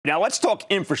Now, let's talk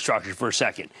infrastructure for a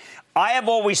second. I have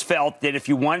always felt that if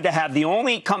you wanted to have the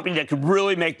only company that could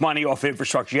really make money off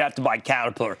infrastructure, you have to buy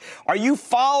Caterpillar. Are you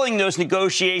following those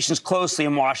negotiations closely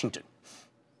in Washington?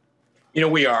 You know,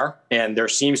 we are, and there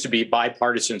seems to be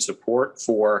bipartisan support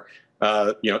for,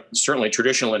 certainly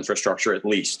traditional infrastructure, at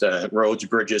least roads,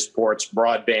 bridges, ports,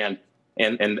 broadband,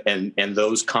 and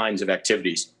those kinds of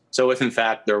activities. So if, in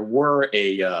fact, there were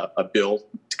a bill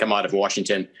to come out of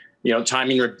Washington,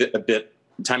 timing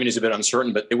is a bit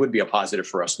uncertain, but it would be a positive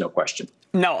for us, no question.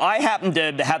 Now, I happen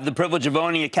to have the privilege of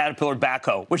owning a Caterpillar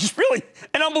backhoe, which is really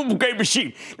an unbelievable great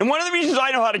machine. And one of the reasons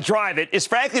I know how to drive it is,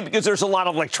 frankly, because there's a lot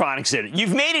of electronics in it.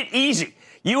 You've made it easy.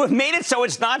 You have made it so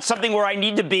it's not something where I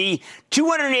need to be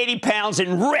 280 pounds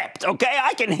and ripped, okay?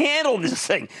 I can handle this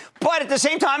thing. But at the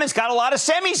same time, it's got a lot of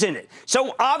semis in it.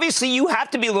 So obviously, you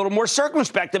have to be a little more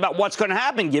circumspect about what's going to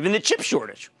happen given the chip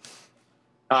shortage.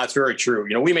 It's very true.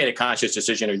 We made a conscious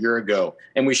decision a year ago,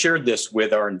 and we shared this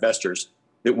with our investors,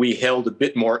 that we held a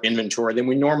bit more inventory than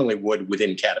we normally would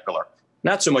within Caterpillar.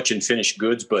 Not so much in finished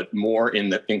goods, but more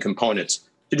in components,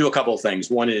 to do a couple of things.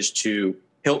 One is to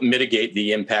help mitigate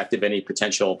the impact of any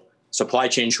potential supply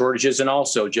chain shortages, and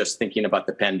also just thinking about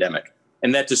the pandemic.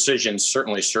 And that decision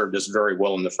certainly served us very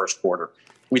well in the first quarter.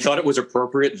 We thought it was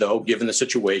appropriate, though, given the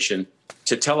situation,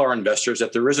 to tell our investors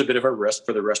that there is a bit of a risk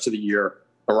for the rest of the year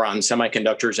around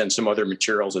semiconductors and some other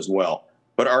materials as well.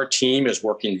 But our team is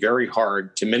working very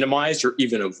hard to minimize or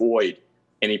even avoid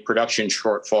any production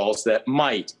shortfalls that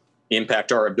might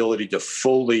impact our ability to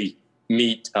fully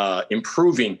meet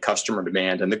improving customer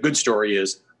demand. And the good story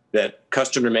is that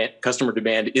customer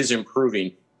demand is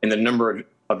improving in the number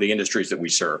of the industries that we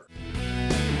serve.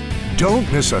 Don't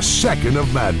miss a second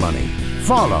of Mad Money.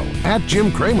 Follow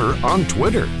 @Jim Cramer on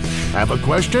Twitter. Have a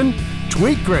question?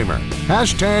 Tweet Cramer.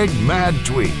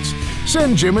 #MadTweets.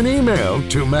 Send Jim an email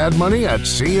to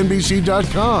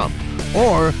madmoney@cnbc.com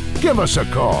or give us a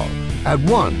call at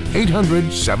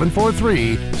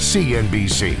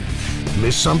 1-800-743-CNBC.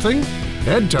 Miss something?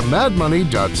 Head to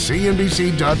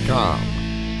madmoney.cnbc.com.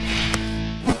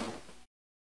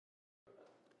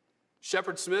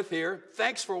 Shepard Smith here.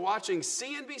 Thanks for watching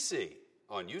CNBC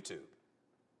on YouTube.